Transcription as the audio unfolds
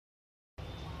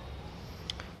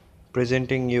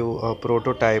Presenting you a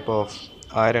prototype of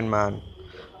Iron Man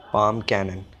palm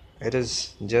cannon. It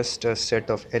is just a set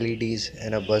of LEDs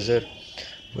and a buzzer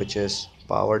which is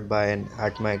powered by an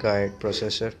Atmega 8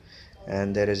 processor,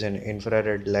 and there is an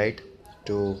infrared light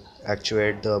to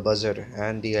actuate the buzzer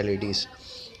and the LEDs,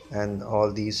 and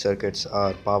all these circuits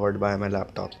are powered by my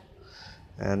laptop,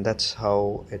 and that's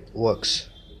how it works.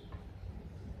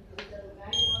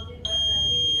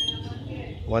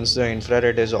 Once the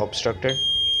infrared is obstructed,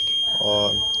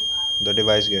 or the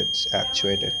device gets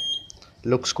actuated.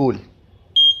 Looks cool.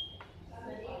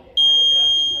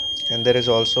 And there is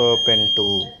also a pen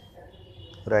to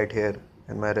right here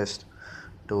in my wrist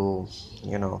to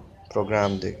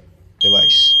program the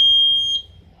device.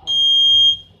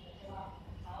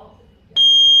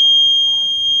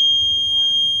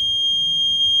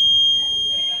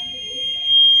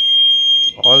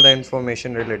 All the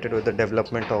information related with the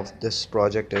development of this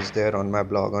project is there on my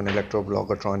blog on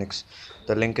electroblogotronics.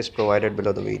 The link is provided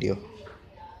below the video.